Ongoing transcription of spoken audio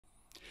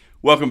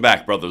Welcome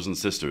back, brothers and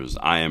sisters.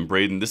 I am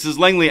Braden. This is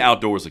Langley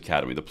Outdoors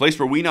Academy, the place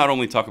where we not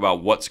only talk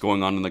about what's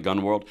going on in the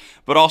gun world,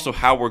 but also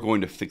how we're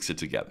going to fix it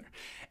together.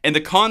 And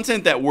the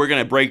content that we're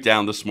going to break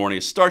down this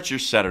morning starts your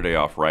Saturday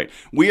off right.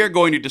 We are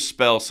going to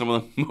dispel some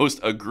of the most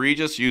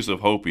egregious use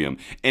of hopium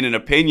in an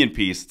opinion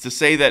piece to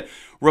say that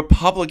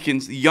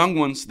Republicans, the young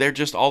ones, they're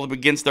just all up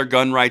against their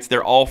gun rights.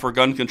 They're all for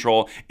gun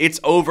control. It's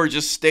over.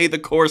 Just stay the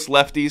course,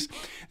 lefties.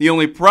 The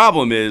only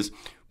problem is,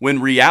 when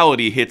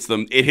reality hits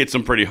them, it hits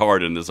them pretty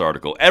hard in this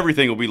article.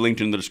 Everything will be linked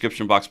in the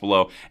description box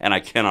below, and I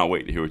cannot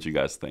wait to hear what you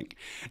guys think.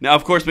 Now,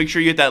 of course, make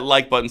sure you hit that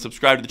like button,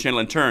 subscribe to the channel,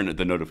 and turn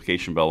the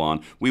notification bell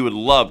on. We would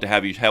love to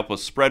have you help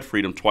us spread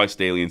freedom twice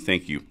daily, and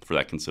thank you for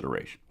that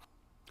consideration.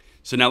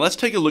 So now let's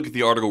take a look at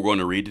the article we're going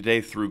to read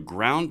today through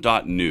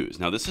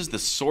ground.news. Now this is the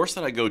source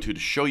that I go to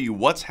show you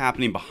what's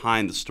happening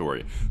behind the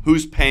story,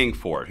 who's paying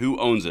for it, who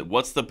owns it,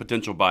 what's the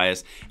potential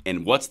bias,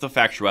 and what's the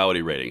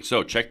factuality rating.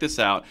 So check this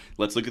out.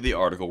 Let's look at the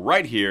article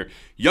right here.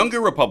 Younger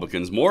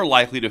Republicans more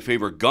likely to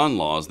favor gun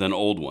laws than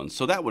old ones.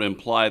 So that would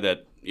imply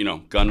that,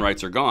 gun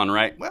rights are gone,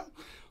 right? Well,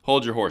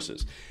 hold your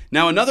horses.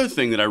 Now another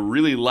thing that I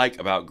really like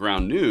about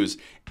Ground News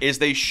is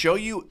they show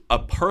you a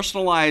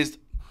personalized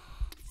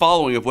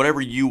following of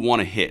whatever you want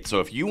to hit. So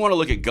if you want to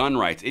look at gun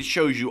rights, it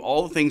shows you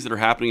all the things that are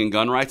happening in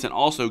gun rights and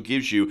also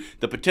gives you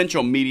the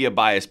potential media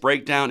bias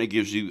breakdown. It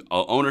gives you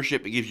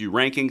ownership. It gives you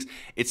rankings.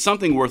 It's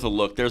something worth a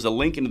look. There's a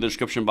link in the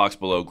description box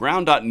below,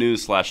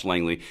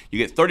 ground.news/Langley. You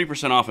get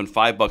 30% off and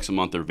 $5 a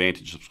month their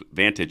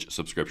Vantage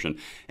subscription.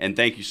 And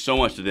thank you so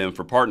much to them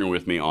for partnering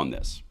with me on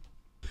this.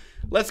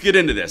 Let's get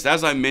into this.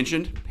 As I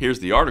mentioned, here's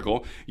the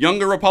article.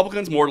 Younger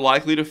Republicans more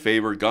likely to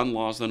favor gun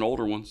laws than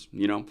older ones.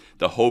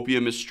 The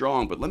hopium is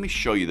strong, but let me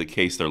show you the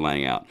case they're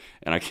laying out.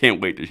 And I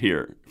can't wait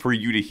for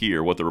you to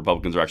hear what the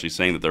Republicans are actually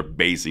saying that they're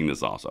basing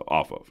this also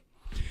off of.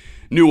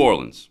 New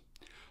Orleans.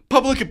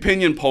 Public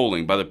opinion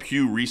polling by the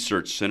Pew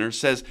Research Center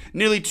says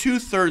nearly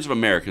 2/3 of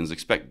Americans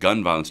expect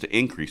gun violence to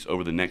increase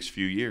over the next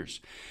few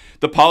years.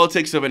 The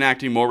politics of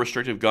enacting more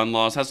restrictive gun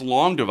laws has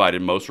long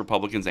divided most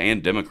Republicans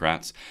and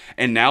Democrats,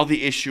 and now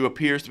the issue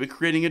appears to be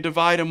creating a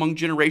divide among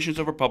generations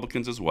of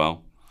Republicans as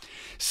well.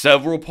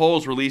 Several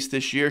polls released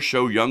this year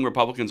show young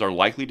Republicans are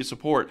likely to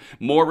support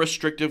more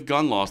restrictive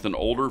gun laws than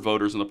older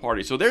voters in the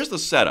party. So there's the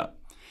setup.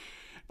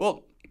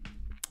 Well,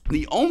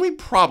 the only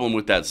problem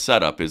with that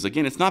setup is,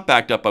 again, it's not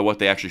backed up by what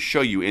they actually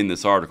show you in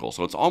this article.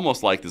 So it's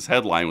almost like this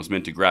headline was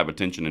meant to grab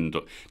attention and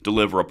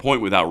deliver a point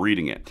without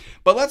reading it.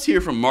 But let's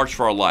hear from March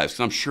for Our Lives,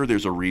 because I'm sure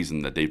there's a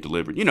reason that they've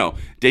delivered.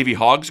 Davy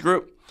Hogg's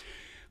group.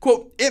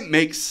 Quote, "It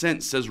makes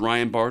sense," says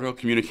Ryan Bardo,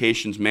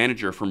 communications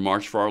manager for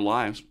March for Our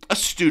Lives, a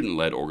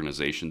student-led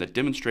organization that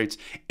demonstrates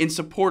in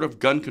support of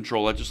gun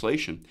control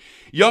legislation.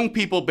 Young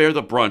people bear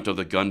the brunt of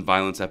the gun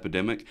violence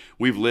epidemic.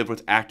 We've lived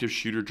with active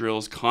shooter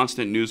drills,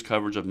 constant news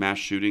coverage of mass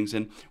shootings,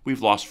 and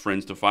we've lost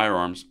friends to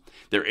firearms.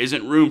 There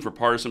isn't room for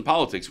partisan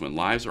politics when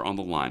lives are on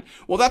the line.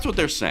 Well, that's what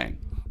they're saying.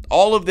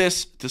 All of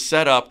this to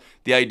set up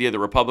the idea that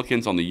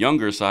Republicans on the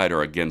younger side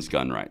are against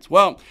gun rights.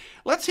 Well,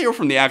 let's hear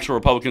from the actual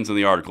Republicans in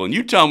the article, and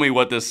you tell me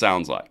what this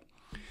sounds like.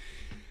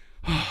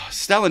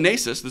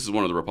 Stalinasis, this is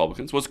one of the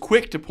Republicans, was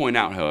quick to point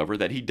out, however,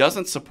 that he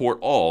doesn't support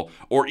all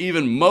or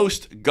even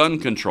most gun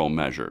control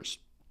measures.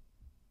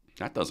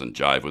 That doesn't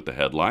jive with the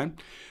headline.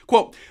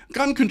 Quote,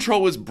 "Gun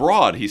control is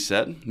broad," he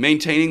said,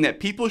 maintaining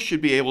that people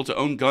should be able to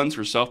own guns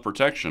for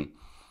self-protection.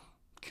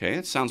 Okay,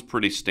 it sounds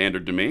pretty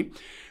standard to me.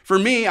 For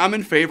me, I'm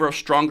in favor of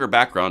stronger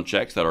background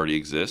checks that already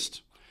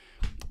exist.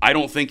 I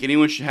don't think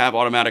anyone should have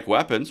automatic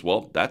weapons.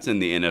 Well, that's in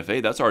the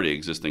NFA. That's already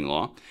existing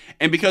law.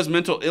 And because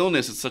mental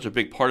illness is such a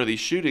big part of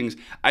these shootings,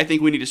 I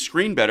think we need to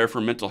screen better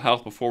for mental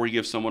health before we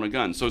give someone a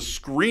gun. So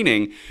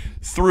screening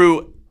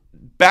through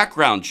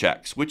background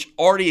checks, which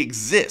already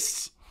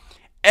exists.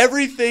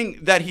 Everything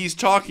that he's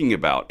talking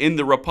about in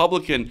the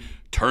Republican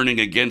turning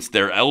against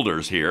their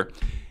elders here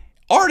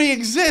already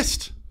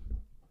exists.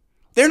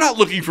 They're not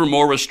looking for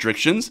more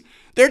restrictions.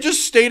 They're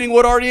just stating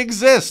what already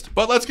exists.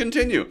 But let's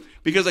continue.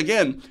 Because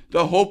again,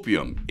 the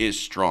hopium is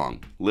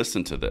strong.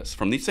 Listen to this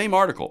from the same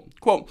article.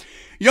 Quote,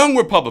 "Young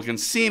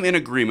Republicans seem in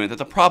agreement that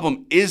the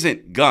problem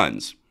isn't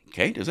guns."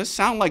 Okay, does this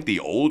sound like the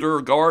older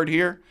guard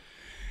here?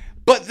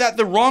 "But that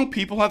the wrong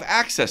people have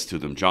access to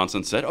them,"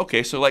 Johnson said.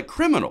 Okay, so like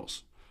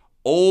criminals.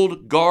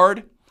 Old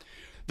guard.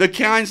 "The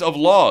kinds of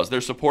laws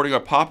they're supporting are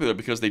popular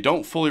because they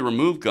don't fully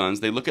remove guns.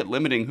 They look at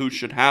limiting who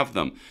should have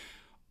them.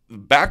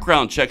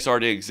 Background checks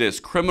already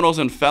exist. Criminals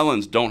and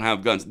felons don't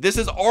have guns." This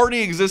is already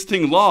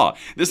existing law.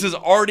 This is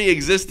already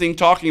existing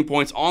talking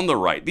points on the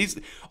right.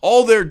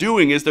 All they're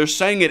doing is they're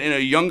saying it in a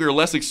younger,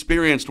 less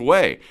experienced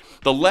way.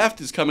 The left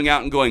is coming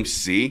out and going,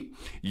 "See,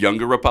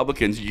 younger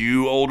Republicans,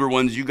 you older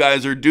ones, you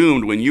guys are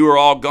doomed. When you are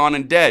all gone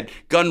and dead,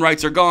 gun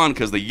rights are gone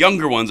because the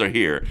younger ones are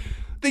here."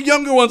 The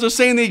younger ones are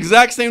saying the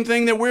exact same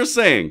thing that we're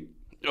saying.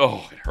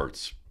 Oh, it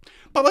hurts.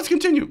 But let's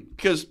continue,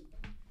 because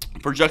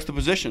For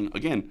juxtaposition,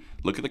 again,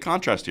 look at the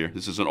contrast here.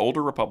 This is an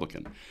older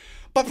Republican.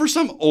 But for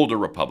some older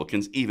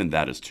Republicans, even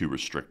that is too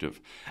restrictive.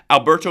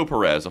 Alberto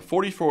Perez, a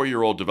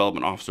 44-year-old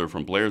development officer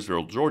from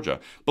Blairsville, Georgia,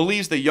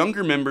 believes the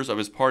younger members of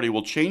his party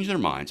will change their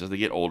minds as they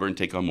get older and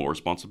take on more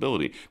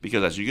responsibility,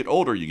 because as you get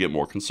older, you get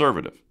more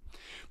conservative.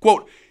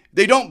 Quote,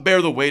 "They don't bear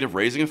the weight of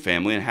raising a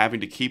family and having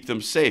to keep them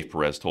safe,"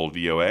 Perez told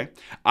VOA.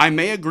 "I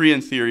may agree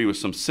in theory with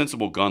some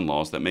sensible gun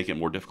laws that make it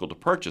more difficult to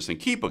purchase and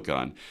keep a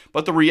gun,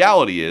 but the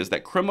reality is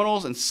that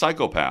criminals and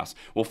psychopaths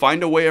will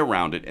find a way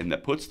around it, and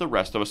that puts the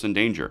rest of us in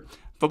danger."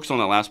 Focus on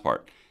that last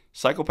part.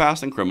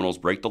 Psychopaths and criminals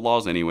break the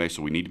laws anyway,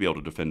 so we need to be able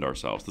to defend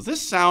ourselves. Does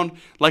this sound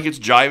like it's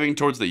jiving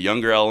towards the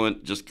younger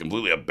element just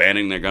completely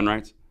abandoning their gun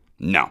rights?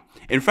 No.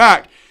 In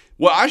fact,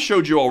 what I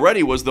showed you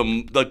already was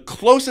the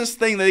closest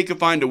thing that they could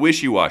find to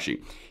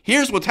wishy-washy.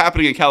 Here's what's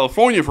happening in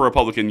California for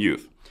Republican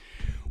youth.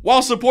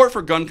 While support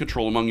for gun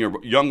control among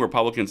young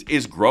Republicans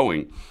is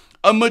growing,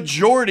 a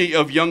majority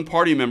of young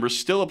party members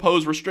still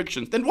oppose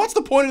restrictions. Then what's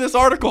the point of this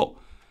article?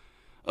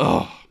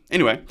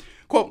 Anyway,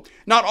 quote,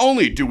 not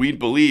only do we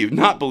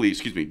not believe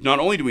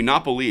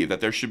that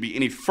there should be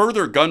any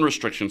further gun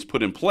restrictions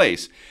put in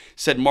place,"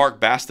 said Mark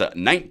Basta,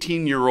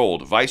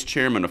 19-year-old vice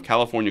chairman of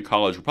California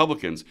College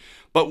Republicans,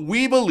 "but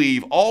we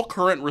believe all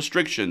current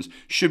restrictions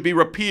should be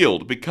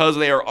repealed because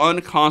they are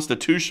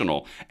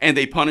unconstitutional and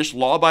they punish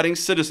law-abiding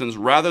citizens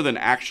rather than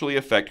actually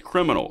affect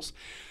criminals.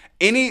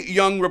 Any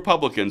young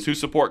Republicans who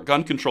support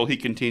gun control," he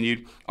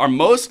continued, "are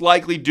most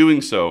likely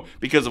doing so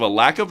because of a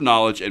lack of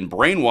knowledge and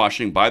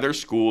brainwashing by their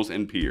schools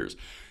and peers."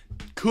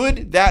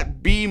 Could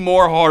that be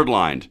more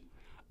hardlined?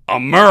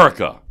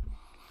 America.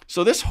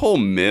 So this whole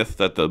myth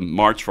that the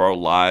March for Our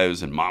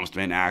Lives and Moms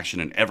Demand Action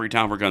and Every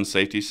Town for Gun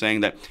Safety is saying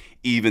that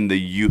even the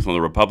youth on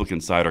the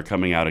Republican side are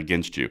coming out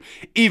against you,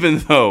 even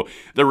though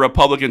the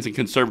Republicans and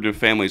conservative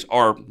families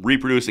are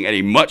reproducing at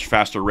a much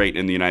faster rate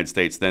in the United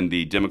States than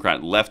the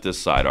Democrat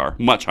leftist side are,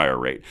 much higher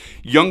rate.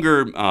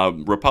 Younger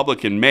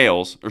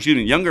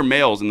younger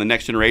males in the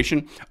next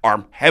generation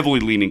are heavily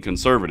leaning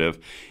conservative.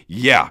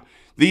 Yeah,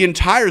 the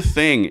entire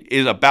thing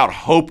is about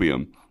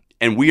hopium.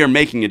 And we are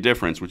making a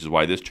difference, which is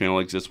why this channel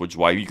exists, which is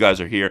why you guys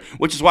are here,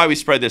 which is why we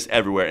spread this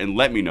everywhere. And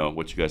let me know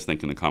what you guys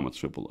think in the comments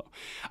below.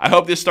 I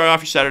hope this started off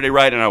your Saturday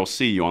right, and I will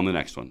see you on the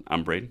next one.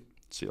 I'm Braden.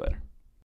 See you later.